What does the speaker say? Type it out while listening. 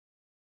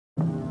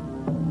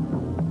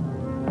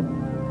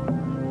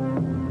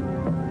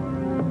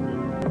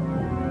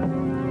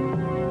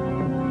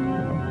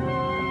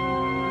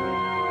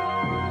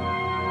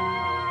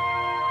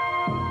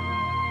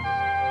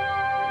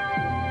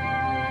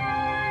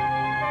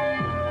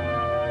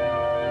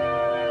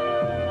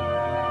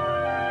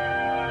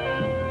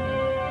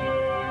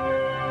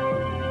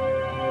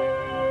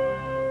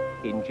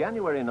In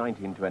January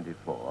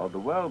 1924, the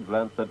world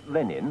learnt that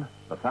Lenin,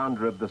 the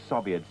founder of the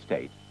Soviet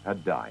state,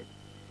 had died.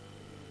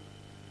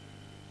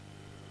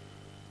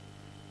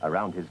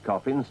 Around his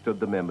coffin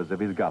stood the members of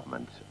his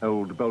government,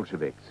 old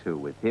Bolsheviks who,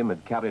 with him,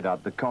 had carried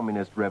out the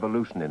communist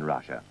revolution in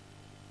Russia.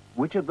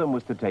 Which of them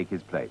was to take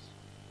his place?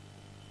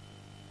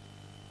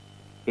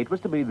 It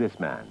was to be this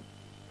man,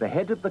 the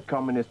head of the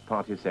Communist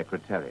Party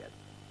Secretariat.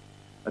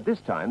 At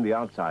this time, the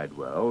outside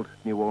world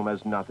knew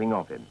almost nothing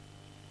of him.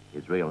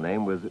 His real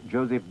name was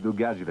Joseph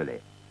Dugashvili,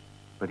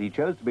 but he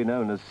chose to be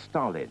known as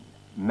Stalin,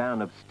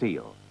 Man of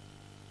Steel.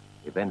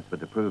 Events were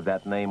to prove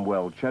that name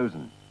well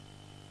chosen.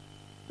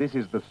 This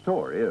is the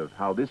story of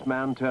how this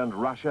man turned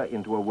Russia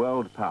into a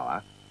world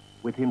power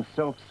with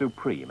himself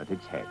supreme at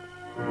its head.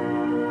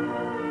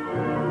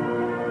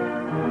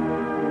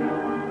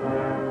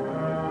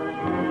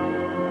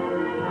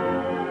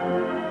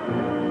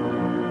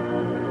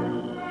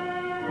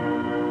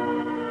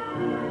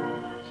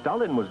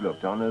 Stalin was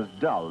looked on as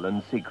dull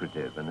and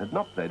secretive and had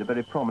not played a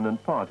very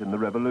prominent part in the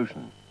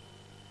revolution.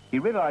 He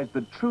realized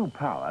that true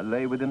power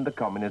lay within the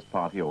Communist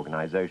Party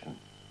organization.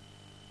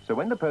 So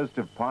when the post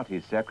of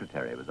party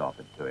secretary was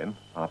offered to him,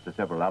 after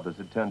several others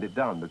had turned it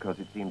down because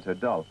it seemed so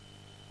dull,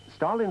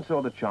 Stalin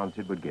saw the chance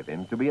it would give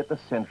him to be at the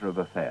center of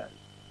affairs.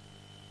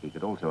 He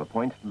could also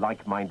appoint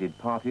like-minded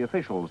party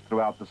officials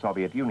throughout the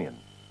Soviet Union.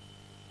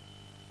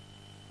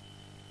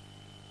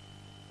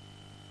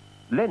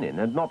 Lenin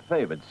had not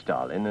favored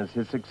Stalin as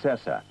his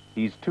successor.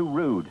 He's too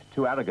rude,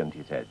 too arrogant,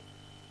 he said.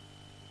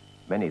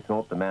 Many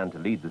thought the man to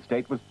lead the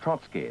state was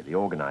Trotsky, the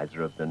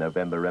organizer of the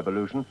November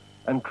Revolution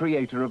and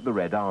creator of the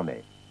Red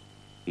Army.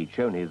 He'd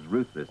shown his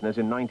ruthlessness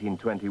in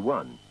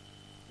 1921.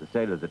 The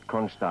sailors at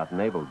Kronstadt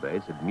Naval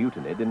Base had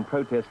mutinied in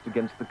protest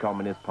against the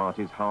Communist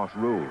Party's harsh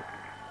rule.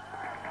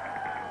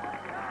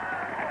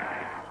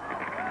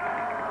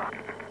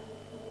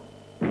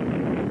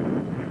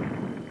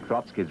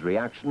 Trotsky's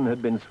reaction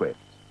had been swift.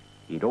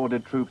 He'd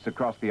ordered troops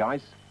across the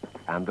ice,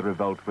 and the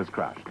revolt was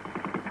crushed.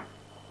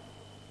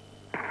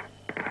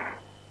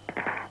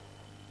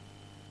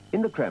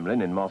 In the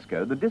Kremlin in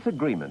Moscow, the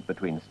disagreement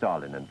between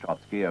Stalin and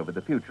Trotsky over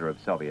the future of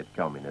Soviet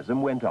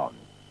communism went on.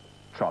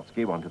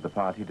 Trotsky wanted the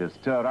party to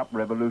stir up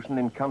revolution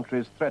in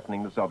countries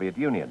threatening the Soviet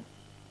Union.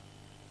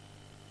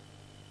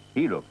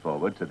 He looked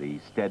forward to the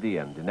steady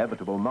and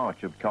inevitable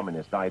march of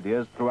communist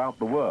ideas throughout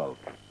the world.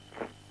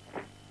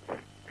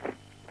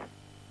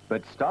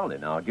 But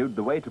Stalin argued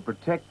the way to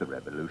protect the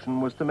revolution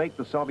was to make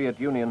the Soviet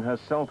Union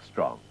herself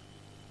strong.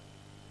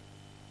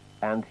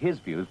 And his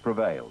views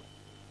prevailed.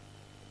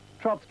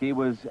 Trotsky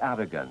was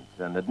arrogant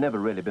and had never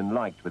really been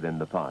liked within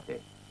the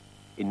party.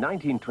 In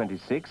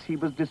 1926, he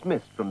was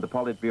dismissed from the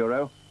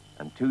Politburo,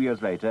 and 2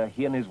 years later,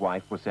 he and his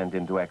wife were sent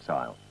into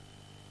exile.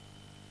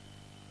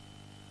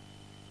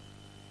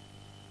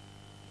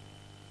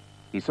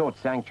 He sought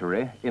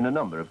sanctuary in a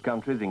number of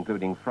countries,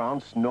 including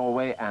France,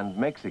 Norway, and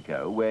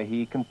Mexico, where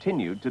he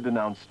continued to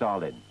denounce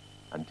Stalin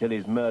until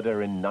his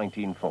murder in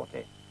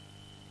 1940.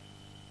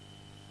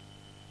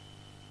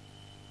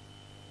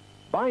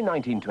 By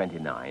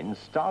 1929,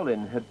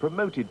 Stalin had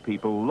promoted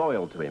people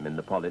loyal to him in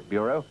the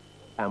Politburo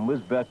and was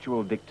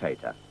virtual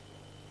dictator.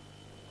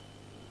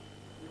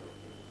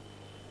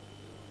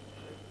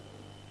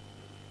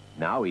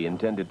 Now he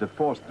intended to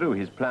force through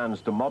his plans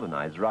to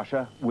modernize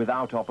Russia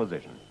without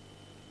opposition.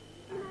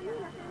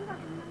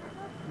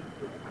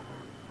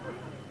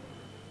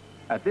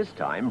 At this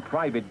time,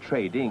 private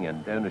trading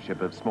and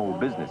ownership of small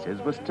businesses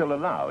was still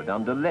allowed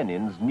under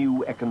Lenin's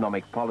new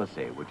economic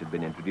policy, which had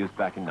been introduced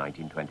back in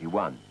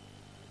 1921.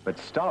 But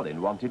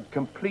Stalin wanted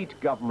complete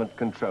government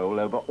control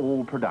over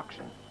all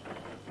production.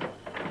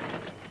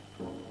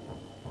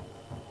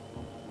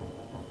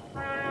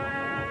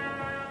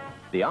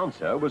 The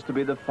answer was to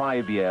be the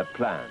 5-year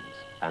plans,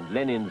 and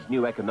Lenin's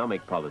new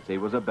economic policy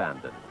was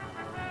abandoned.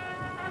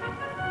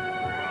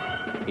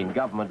 In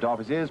government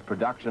offices,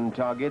 production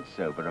targets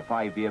over a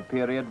 5-year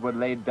period were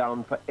laid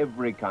down for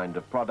every kind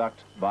of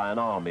product by an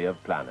army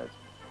of planners.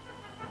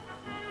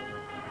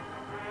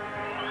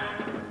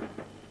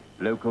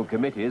 Local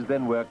committees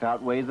then worked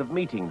out ways of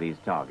meeting these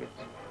targets.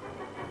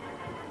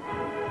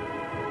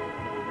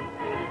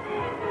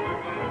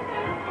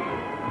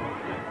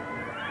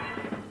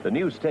 The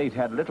new state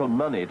had little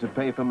money to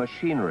pay for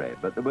machinery,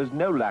 but there was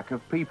no lack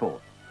of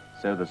people.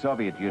 So the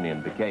Soviet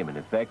Union became, in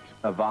effect,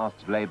 a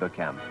vast labor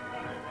camp.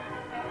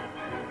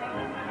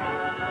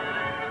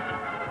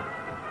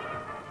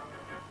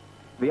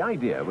 The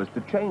idea was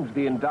to change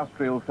the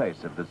industrial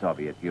face of the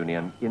Soviet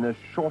Union in as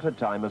short a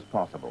time as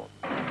possible.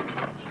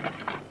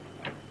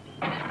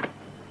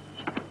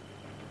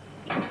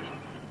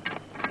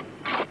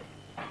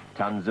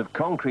 Tons of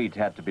concrete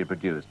had to be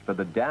produced for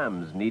the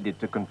dams needed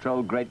to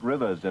control great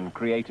rivers and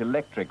create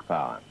electric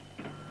power.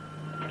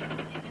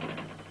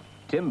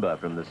 Timber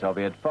from the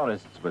Soviet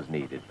forests was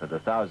needed for the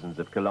thousands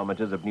of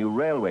kilometers of new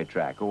railway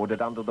track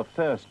ordered under the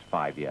first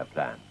 5-year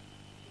plan.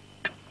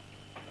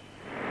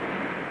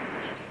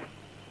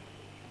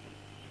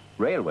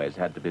 Railways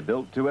had to be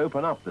built to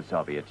open up the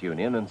Soviet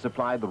Union and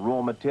supply the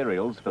raw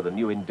materials for the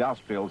new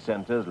industrial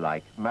centers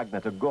like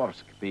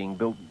Magnitogorsk being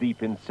built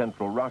deep in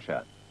central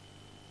Russia.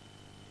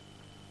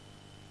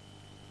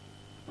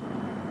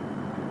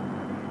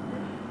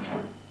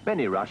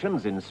 Many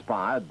Russians,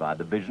 inspired by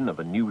the vision of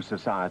a new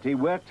society,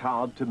 worked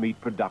hard to meet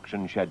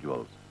production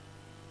schedules.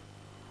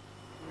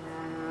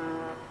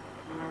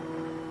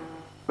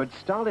 But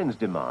Stalin's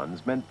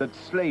demands meant that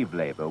slave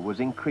labor was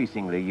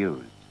increasingly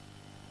used.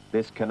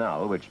 This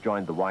canal, which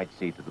joined the White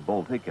Sea to the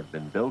Baltic, had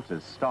been built,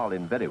 as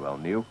Stalin very well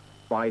knew,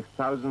 by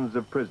thousands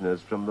of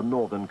prisoners from the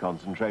northern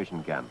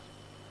concentration camps.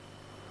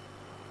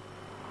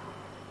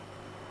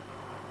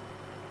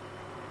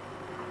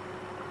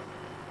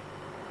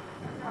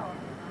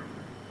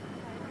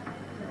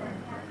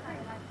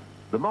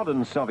 The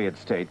modern Soviet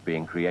state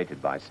being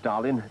created by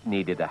Stalin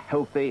needed a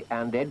healthy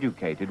and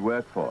educated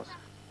workforce.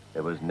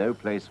 There was no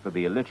place for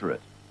the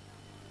illiterate.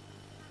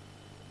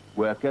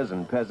 Workers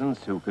and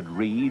peasants who could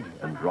read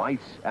and write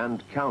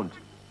and count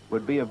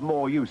would be of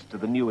more use to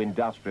the new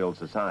industrial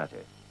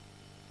society.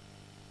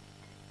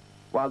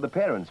 While the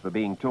parents were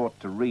being taught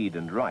to read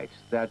and write,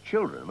 their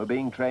children were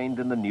being trained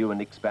in the new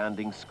and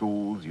expanding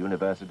schools,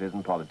 universities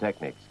and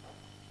polytechnics.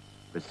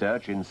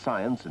 Research in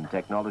science and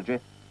technology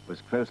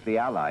was closely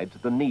allied to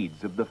the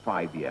needs of the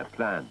 5-year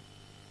plan.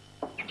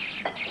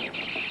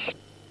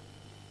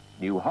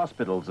 New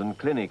hospitals and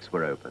clinics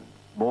were opened,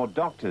 more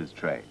doctors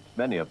trained,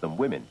 many of them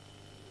women.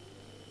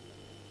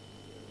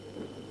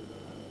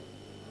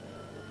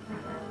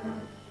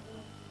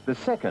 The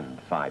second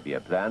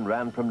 5-year plan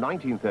ran from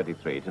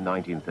 1933 to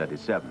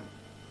 1937.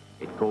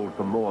 It called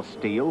for more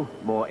steel,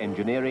 more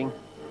engineering,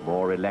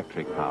 more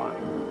electric power.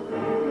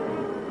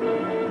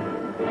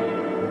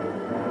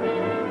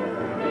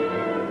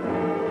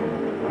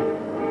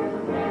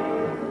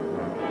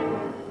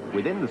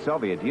 Within the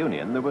Soviet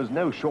Union, there was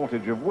no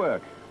shortage of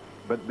work,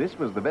 but this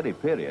was the very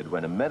period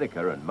when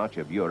America and much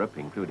of Europe,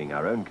 including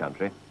our own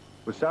country,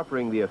 was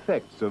suffering the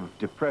effects of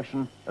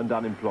depression and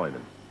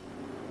unemployment.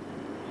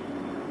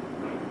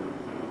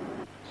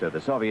 So the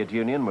Soviet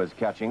Union was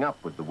catching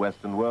up with the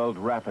Western world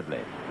rapidly.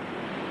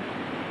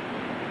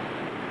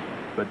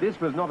 But this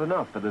was not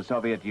enough for the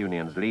Soviet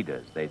Union's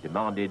leaders. They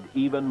demanded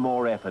even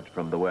more effort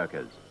from the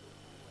workers.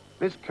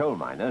 This coal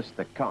miner,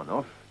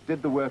 Stakhanov,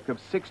 did the work of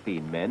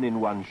 16 men in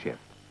one shift.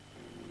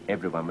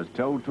 Everyone was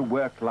told to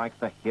work like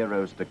the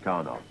hero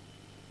Stakhanov.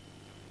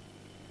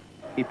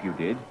 If you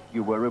did,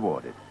 you were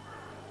rewarded.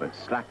 But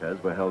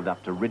slackers were held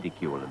up to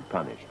ridicule and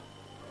punished.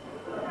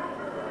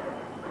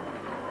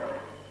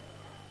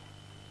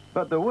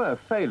 But there were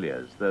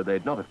failures, though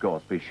they'd not, of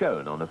course, be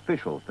shown on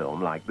official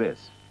film like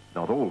this.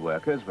 Not all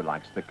workers were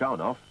like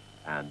Stakhanov,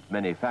 and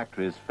many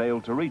factories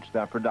failed to reach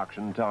their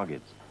production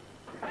targets.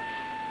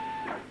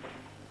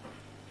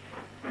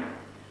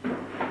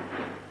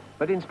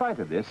 But in spite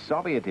of this,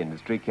 Soviet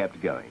industry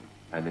kept going,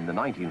 and in the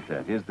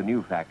 1930s, the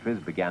new factories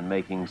began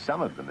making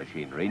some of the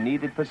machinery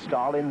needed for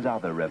Stalin's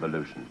other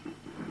revolution,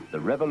 the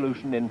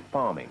revolution in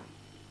farming.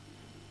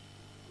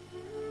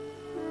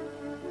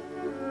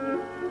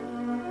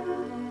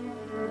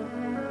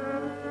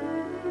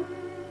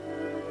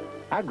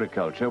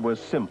 Agriculture was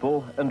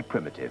simple and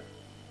primitive.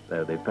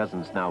 Though the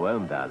peasants now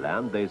owned their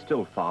land, they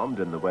still farmed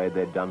in the way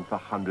they'd done for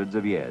hundreds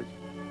of years.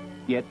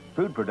 Yet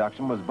food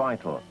production was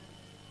vital.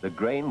 The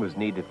grain was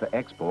needed for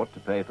export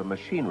to pay for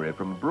machinery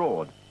from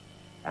abroad,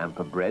 and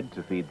for bread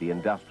to feed the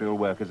industrial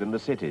workers in the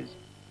cities.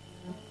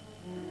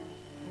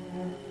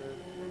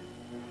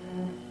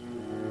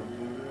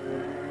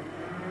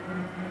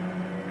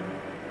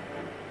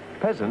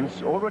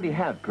 Peasants already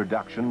had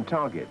production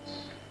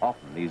targets.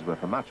 Often these were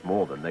for much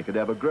more than they could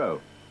ever grow,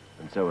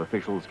 and so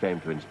officials came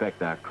to inspect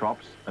their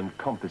crops and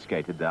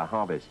confiscated their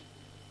harvest.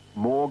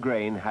 More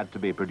grain had to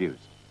be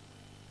produced.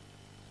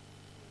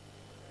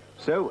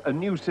 So a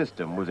new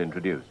system was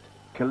introduced,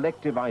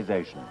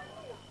 collectivization.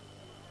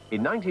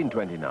 In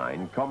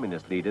 1929,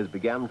 communist leaders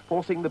began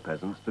forcing the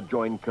peasants to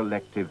join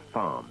collective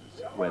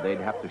farms, where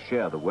they'd have to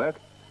share the work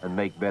and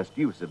make best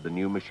use of the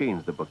new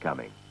machines that were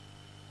coming.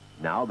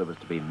 Now there was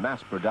to be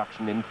mass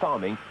production in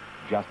farming,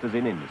 just as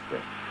in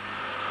industry.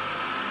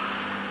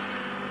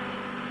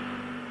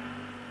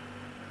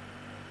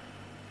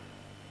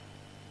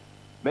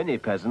 Many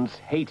peasants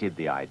hated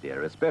the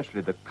idea,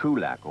 especially the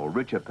kulak or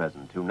richer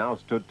peasant who now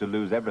stood to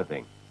lose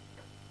everything.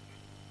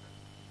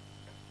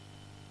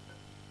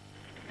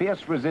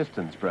 Fierce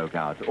resistance broke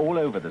out all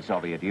over the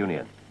Soviet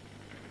Union.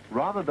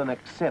 Rather than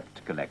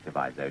accept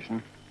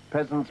collectivization,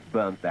 peasants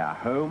burnt their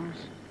homes,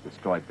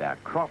 destroyed their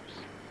crops,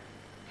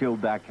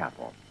 killed their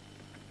cattle,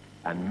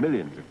 and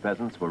millions of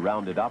peasants were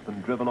rounded up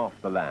and driven off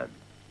the land.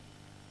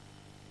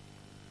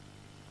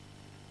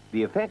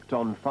 The effect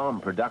on farm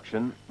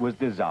production was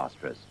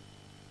disastrous.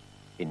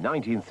 In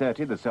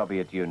 1930, the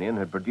Soviet Union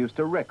had produced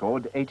a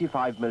record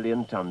 85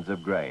 million tons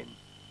of grain.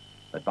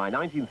 But by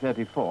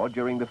 1934,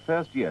 during the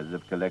first years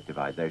of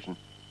collectivization,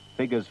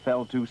 figures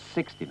fell to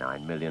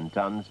 69 million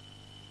tons,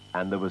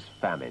 and there was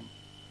famine.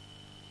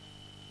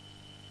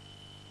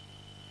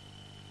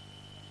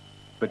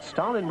 But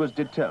Stalin was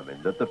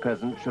determined that the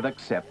peasants should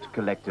accept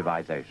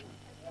collectivization.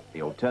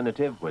 The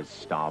alternative was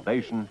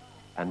starvation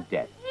and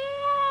death.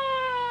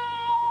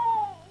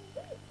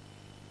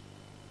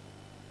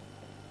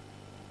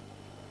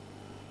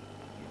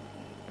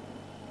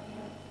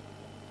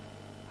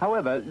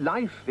 However,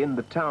 life in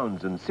the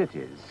towns and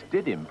cities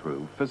did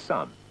improve for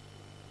some.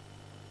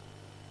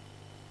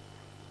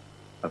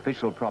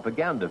 Official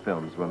propaganda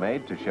films were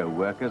made to show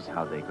workers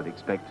how they could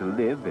expect to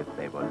live if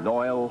they were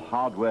loyal,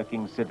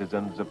 hard-working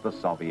citizens of the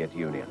Soviet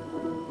Union.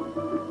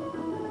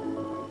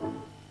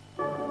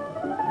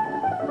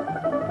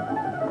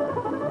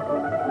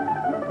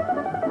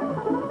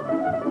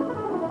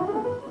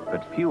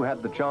 But few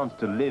had the chance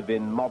to live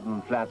in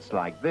modern flats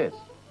like this,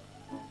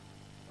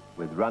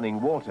 with running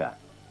water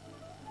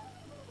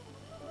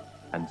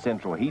and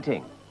central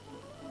heating,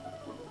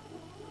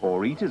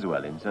 or eat as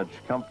well in such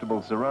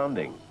comfortable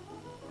surroundings.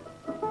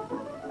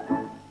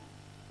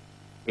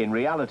 In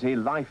reality,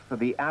 life for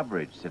the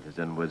average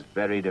citizen was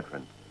very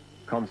different.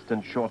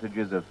 Constant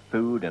shortages of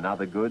food and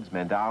other goods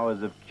meant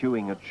hours of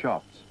queuing at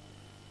shops.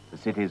 The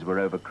cities were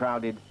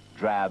overcrowded,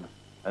 drab,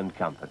 and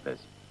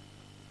comfortless.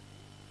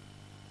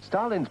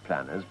 Stalin's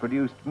planners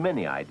produced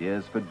many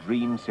ideas for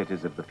dream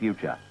cities of the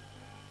future,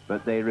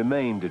 but they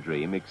remained a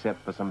dream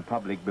except for some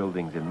public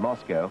buildings in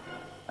Moscow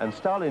and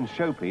Stalin's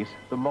showpiece,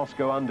 the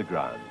Moscow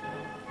Underground.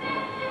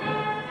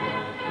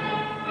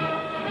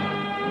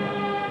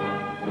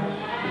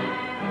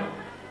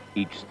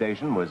 Each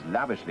station was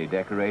lavishly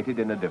decorated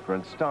in a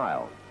different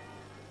style.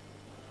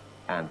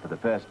 And for the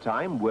first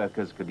time,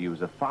 workers could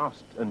use a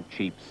fast and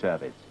cheap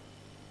service.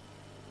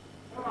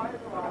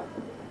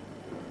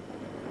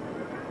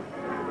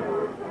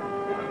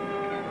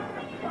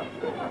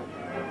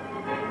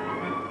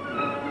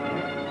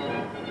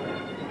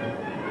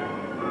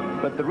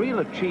 But the real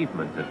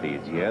achievement of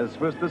these years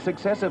was the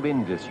success of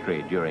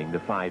industry during the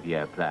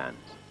 5-year plans.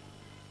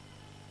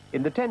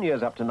 In the 10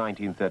 years up to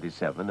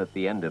 1937, at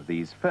the end of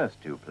these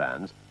first two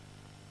plans,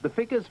 the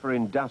figures for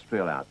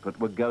industrial output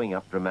were going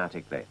up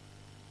dramatically.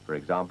 For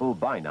example,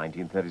 by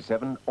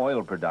 1937,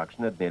 oil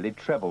production had nearly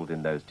trebled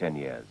in those 10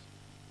 years.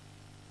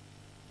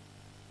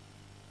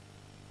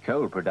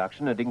 Coal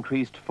production had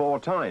increased 4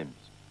 times.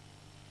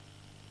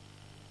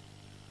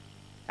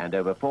 And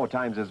over 4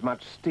 times as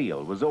much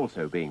steel was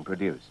also being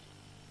produced.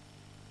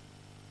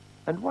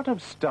 And what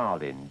of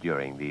Stalin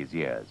during these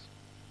years?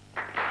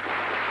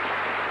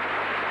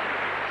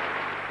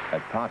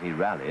 At party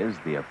rallies,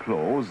 the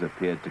applause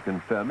appeared to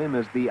confirm him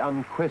as the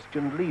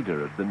unquestioned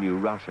leader of the new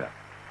Russia.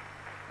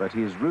 But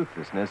his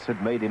ruthlessness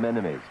had made him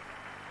enemies,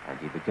 and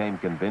he became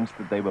convinced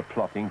that they were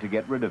plotting to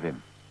get rid of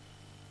him.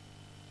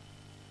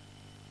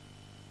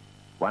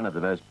 One of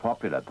the most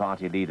popular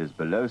party leaders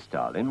below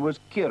Stalin was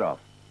Kirov,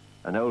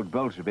 an old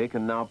Bolshevik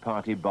and now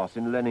party boss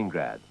in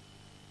Leningrad.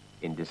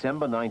 In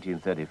December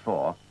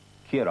 1934,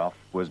 Kirov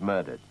was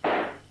murdered.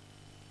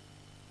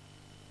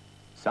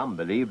 Some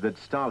believe that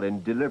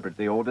Stalin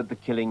deliberately ordered the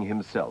killing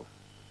himself,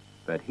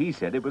 but he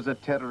said it was a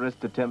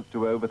terrorist attempt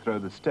to overthrow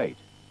the state.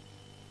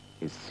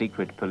 His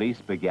secret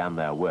police began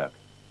their work.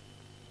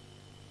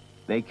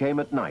 They came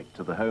at night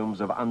to the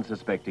homes of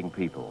unsuspecting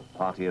people,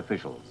 party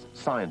officials,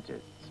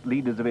 scientists,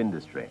 leaders of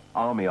industry,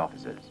 army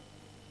officers.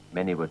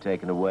 Many were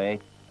taken away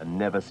and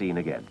never seen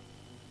again.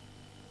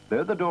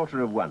 Though the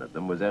daughter of one of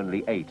them was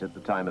only 8 at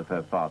the time of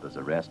her father's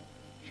arrest,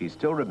 she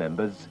still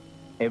remembers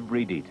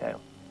every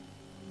detail.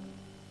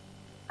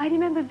 I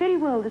remember very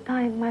well the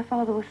time my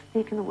father was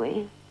taken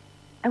away.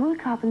 I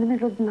woke up in the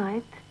middle of the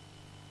night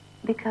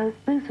because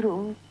both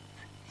rooms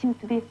seemed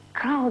to be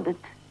crowded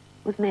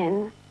with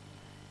men.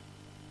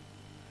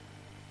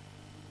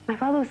 My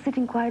father was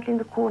sitting quietly in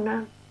the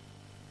corner.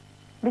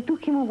 They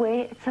took him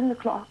away at 7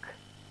 o'clock.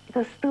 It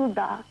was still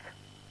dark.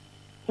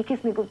 He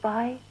kissed me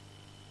goodbye,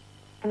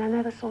 and I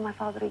never saw my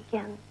father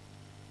again.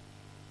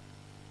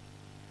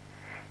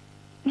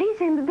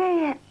 Later in the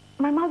day,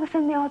 my mother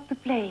sent me out to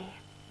play.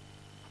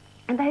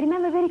 And I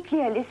remember very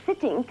clearly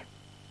sitting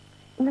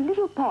in a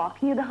little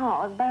park near the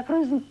house by a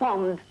frozen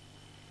pond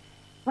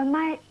when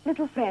my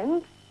little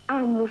friend,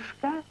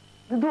 Annushka,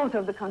 the daughter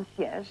of the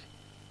concierge,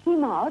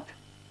 came out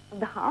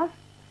of the house,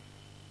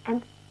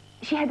 and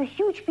she had a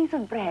huge piece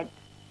of bread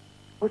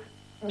with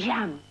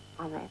jam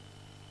on it.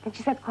 And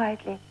she said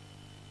quietly,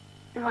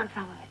 "Do you want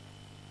some of it?"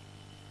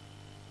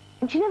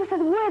 And she never said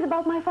a word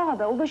about my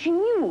father, although she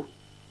knew.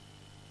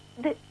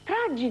 The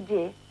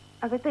tragedy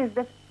of it is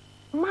that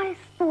my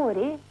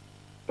story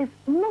is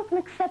not an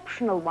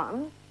exceptional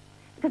one,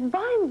 because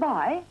by and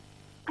by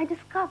I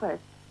discovered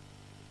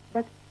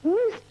that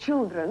most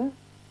children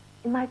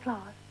in my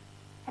class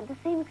had the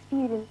same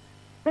experience,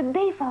 that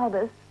their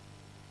fathers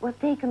were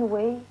taken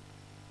away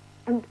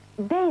and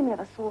they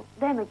never saw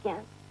them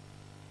again.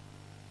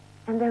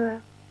 And they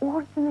were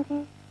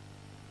ordinary,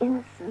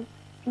 innocent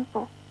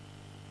people.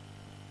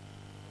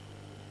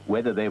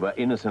 Whether they were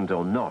innocent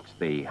or not,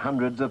 the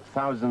hundreds of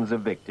thousands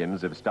of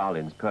victims of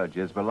Stalin's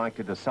purges were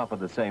likely to suffer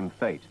the same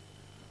fate.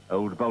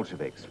 Old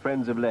Bolsheviks,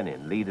 friends of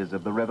Lenin, leaders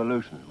of the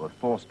revolution, were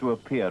forced to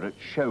appear at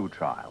show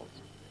trials.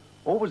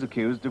 or was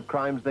accused of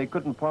crimes they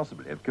couldn't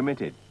possibly have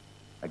committed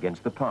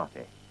against the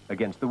party,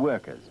 against the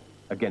workers,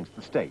 against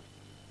the state.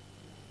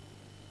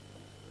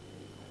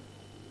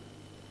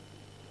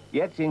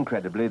 Yet,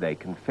 incredibly, they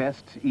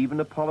confessed, even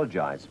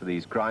apologized for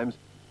these crimes,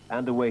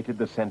 and awaited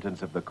the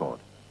sentence of the court.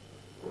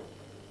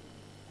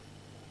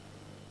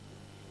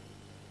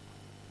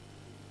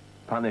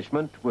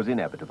 Punishment was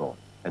inevitable,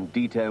 and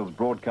details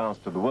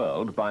broadcast to the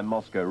world by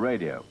Moscow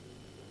radio.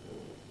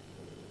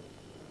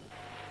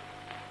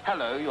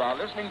 Hello, you are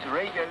listening to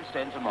Radio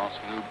Center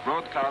Moscow,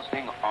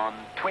 broadcasting on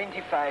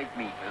 25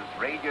 meters,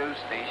 radio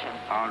station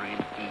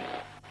RNE.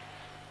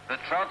 The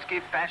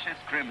Trotsky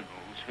fascist criminals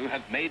who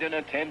have made an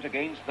attempt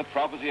against the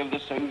property of the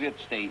Soviet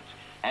states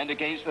and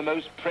against the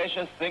most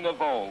precious thing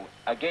of all,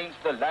 against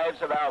the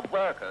lives of our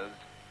workers,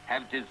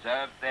 have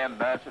deserved their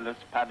merciless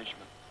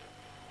punishment.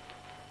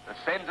 The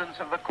sentence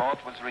of the court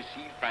was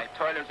received by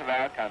toilers of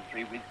our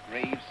country with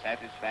grave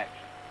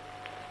satisfaction.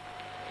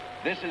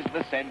 This is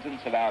the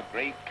sentence of our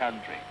great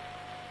country: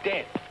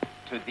 death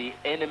to the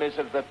enemies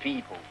of the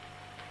people.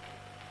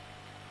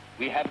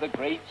 We have the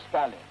great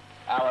Stalin,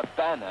 our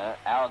banner,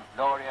 our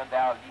glory, and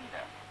our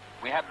leader.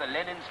 We have the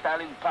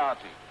Lenin-Stalin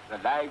party, the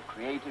live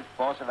creative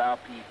force of our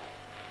people.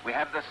 We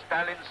have the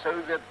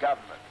Stalin-Soviet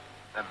government,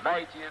 the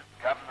mightiest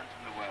government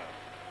in the world.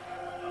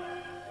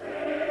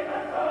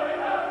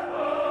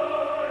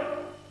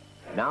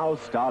 Now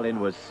Stalin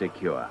was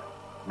secure.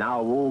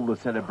 Now all the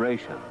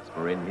celebrations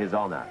were in his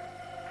honor.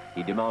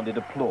 He demanded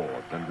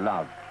applause and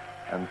love,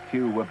 and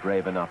few were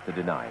brave enough to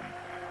deny him.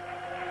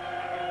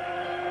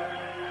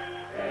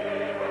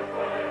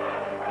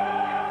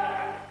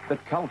 The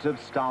cult of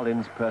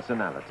Stalin's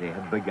personality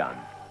had begun.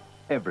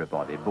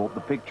 Everybody bought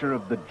the picture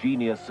of the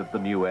genius of the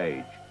new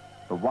age,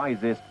 the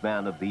wisest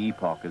man of the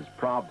epoch, as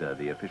Pravda,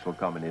 the official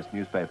communist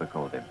newspaper,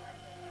 called him.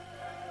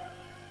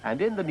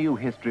 And in the new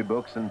history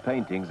books and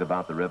paintings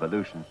about the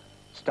revolution,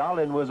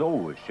 Stalin was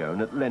always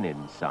shown at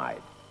Lenin's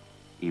side.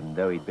 Even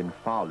though he'd been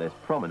far less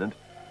prominent,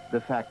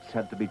 the facts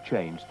had to be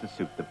changed to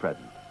suit the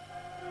present.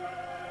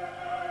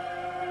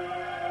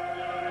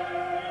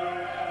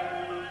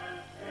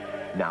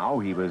 Now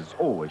he was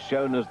always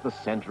shown as the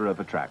center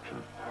of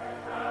attraction.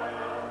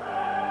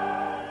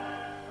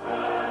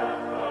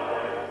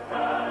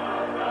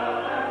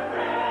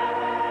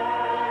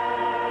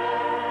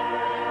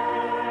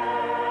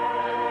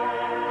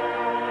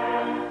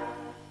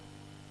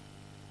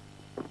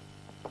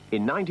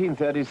 In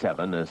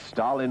 1937, as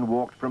Stalin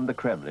walked from the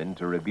Kremlin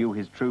to review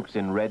his troops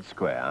in Red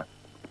Square,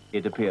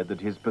 it appeared that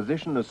his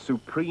position as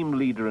supreme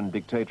leader and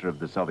dictator of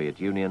the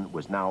Soviet Union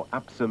was now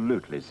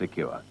absolutely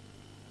secure.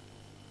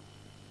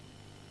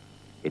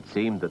 It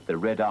seemed that the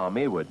Red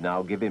Army would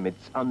now give him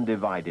its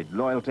undivided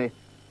loyalty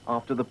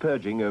after the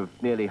purging of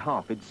nearly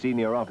half its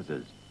senior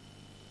officers.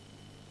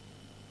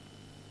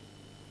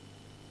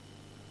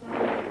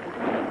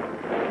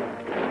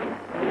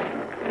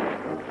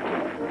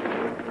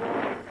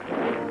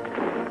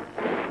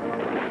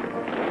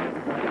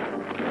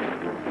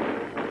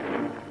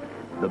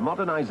 The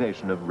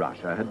modernization of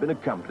Russia had been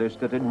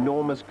accomplished at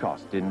enormous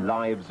cost in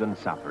lives and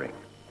suffering.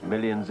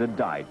 Millions had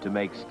died to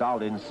make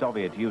Stalin's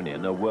Soviet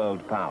Union a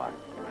world power.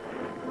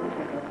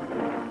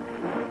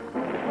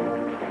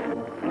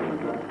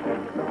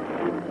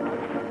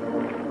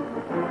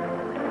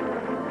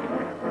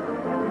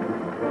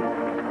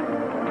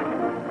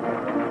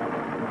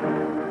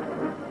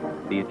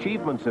 The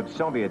achievements of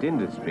Soviet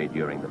industry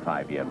during the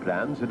five-year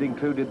plans had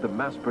included the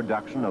mass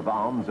production of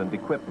arms and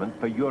equipment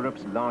for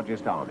Europe's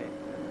largest army.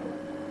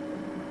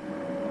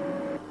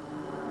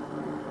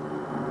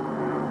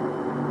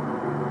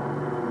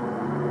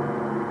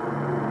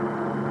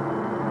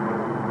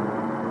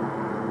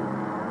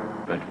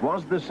 But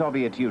was the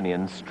Soviet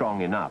Union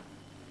strong enough?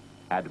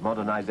 Had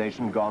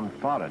modernization gone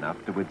far enough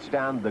to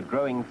withstand the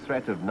growing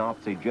threat of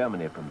Nazi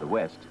Germany from the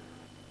west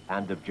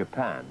and of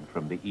Japan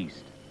from the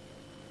east?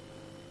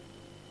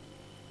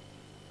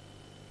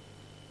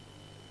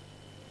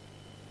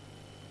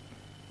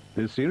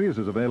 This series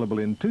is available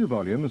in 2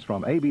 volumes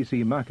from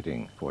ABC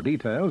Marketing. For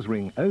details,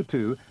 ring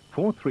 02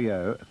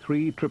 430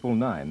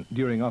 3999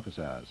 during office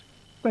hours.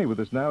 Stay with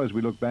us now as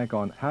we look back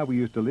on how we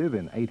used to live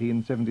in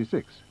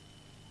 1876.